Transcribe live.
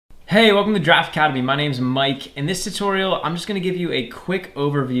Hey, welcome to Draft Academy. My name's Mike. In this tutorial, I'm just going to give you a quick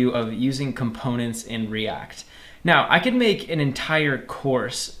overview of using components in React. Now, I could make an entire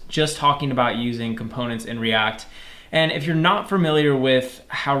course just talking about using components in React. And if you're not familiar with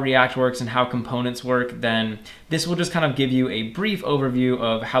how React works and how components work, then this will just kind of give you a brief overview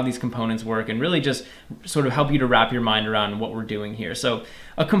of how these components work and really just sort of help you to wrap your mind around what we're doing here. So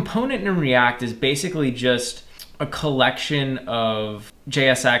a component in React is basically just a collection of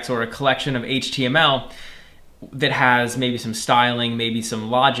JSX or a collection of HTML that has maybe some styling, maybe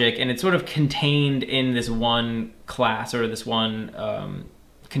some logic, and it's sort of contained in this one class or this one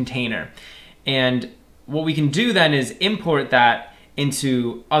container. And what we can do then is import that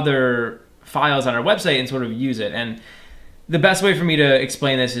into other files on our website and sort of use it. And the best way for me to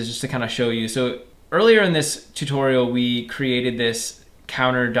explain this is just to kind of show you. So earlier in this tutorial, we created this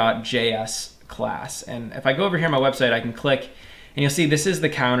counter.js class. And if I go over here on my website, I can click and you'll see this is the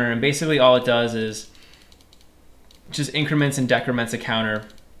counter. And basically all it does is just increments and decrements a counter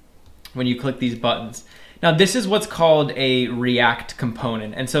when you click these buttons. Now this is what's called a React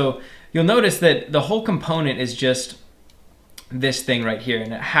component. And so you'll notice that the whole component is just this thing right here.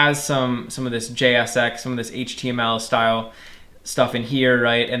 And it has some of this JSX, some of this HTML style stuff in here,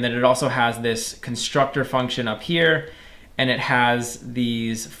 right? And then it also has this constructor function up here. And it has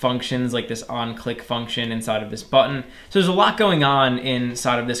these functions like this onClick function inside of this button. So there's a lot going on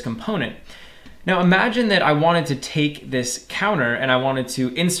inside of this component. Now imagine that I wanted to take this counter and I wanted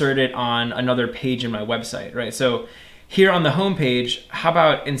to insert it on another page in my website, right? So here on the home page, how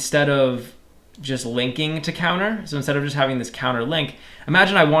about instead of just linking to counter, so instead of just having this counter link,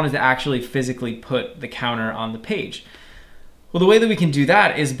 imagine I wanted to actually physically put the counter on the page. Well, the way that we can do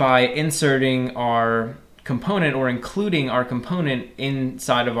that is by inserting our component or including our component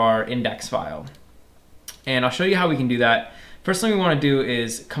inside of our index file. And I'll show you how we can do that. First thing we want to do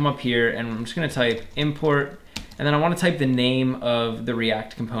is come up here and I'm just going to type import, and then I want to type the name of the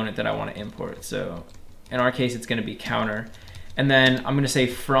React component that I want to import. So in our case, it's going to be counter. And then I'm going to say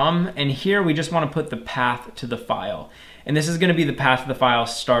from, and here we just want to put the path to the file. And this is going to be the path to the file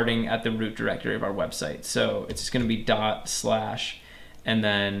starting at the root directory of our website. So it's just going to be // and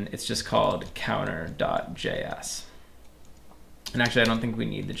then it's just called counter.js. And actually, I don't think we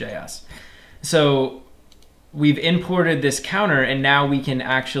need the JS. So we've imported this counter and now we can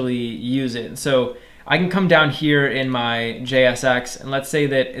actually use it. So I can come down here in my JSX and let's say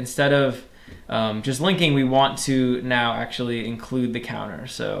that instead of just linking, we want to now actually include the counter.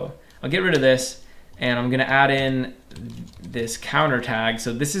 So I'll get rid of this and I'm gonna add in this counter tag.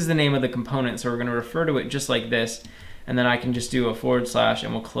 So this is the name of the component. So we're gonna refer to it just like this. And then I can just do a /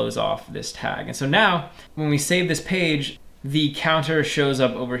 and we'll close off this tag. And so now when we save this page, the counter shows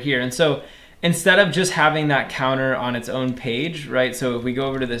up over here. And so instead of just having that counter on its own page, right? So if we go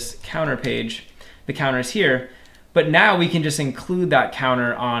over to this counter page, the counter is here, but now we can just include that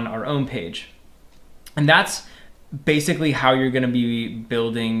counter on our own page. And that's basically how you're going to be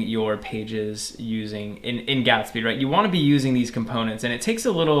building your pages using in Gatsby, right? You want to be using these components, and it takes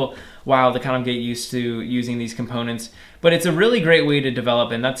a little while to kind of get used to using these components, but it's a really great way to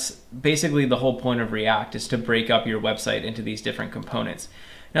develop, and that's basically the whole point of React, is to break up your website into these different components.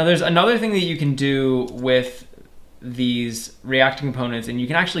 Now there's another thing that you can do with these React components, and you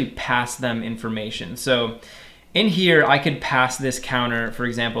can actually pass them information. So in here I could pass this counter, for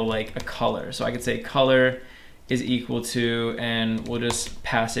example, like a color. So I could say color is equal to, and we'll just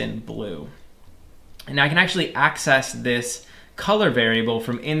pass in blue. And I can actually access this color variable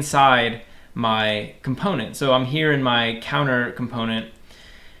from inside my component. So I'm here in my counter component,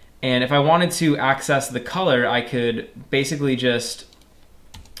 and if I wanted to access the color, I could basically just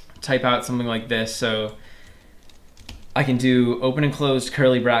type out something like this. So I can do open and closed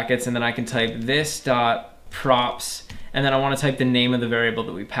curly brackets, and then I can type this dot props, and then I want to type the name of the variable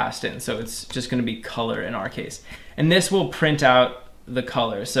that we passed in. So it's just going to be color in our case. And this will print out the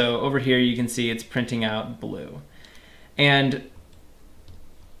color. So over here you can see it's printing out blue. And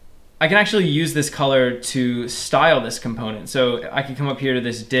I can actually use this color to style this component. So I could come up here to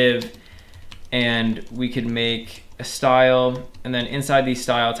this div and we could make a style, and then inside these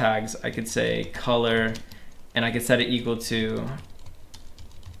style tags I could say color, and I could set it equal to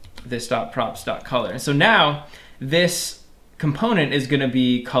this.props.color. So now this component is going to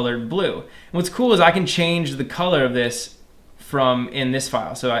be colored blue. And what's cool is I can change the color of this from in this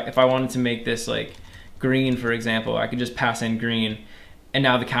file. So if I wanted to make this like green, for example, I could just pass in green, and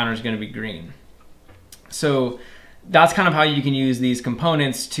now the counter is going to be green. So that's kind of how you can use these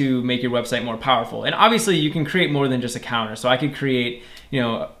components to make your website more powerful. And obviously you can create more than just a counter. So I could create,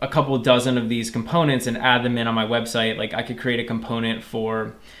 a couple dozen of these components and add them in on my website. Like I could create a component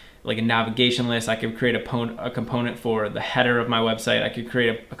for like a navigation list. I could create a component for the header of my website. I could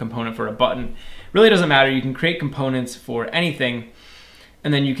create a component for a button. Really doesn't matter. You can create components for anything,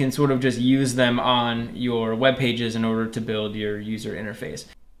 and then you can sort of just use them on your web pages in order to build your user interface.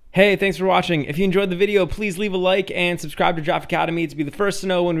 Hey, thanks for watching. If you enjoyed the video, please leave a like and subscribe to Draft Academy to be the first to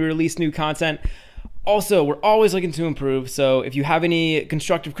know when we release new content. Also, we're always looking to improve, so if you have any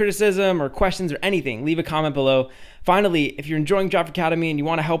constructive criticism or questions or anything, leave a comment below. Finally, if you're enjoying Draft Academy and you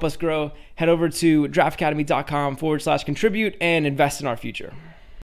want to help us grow, head over to draftacademy.com/contribute and invest in our future.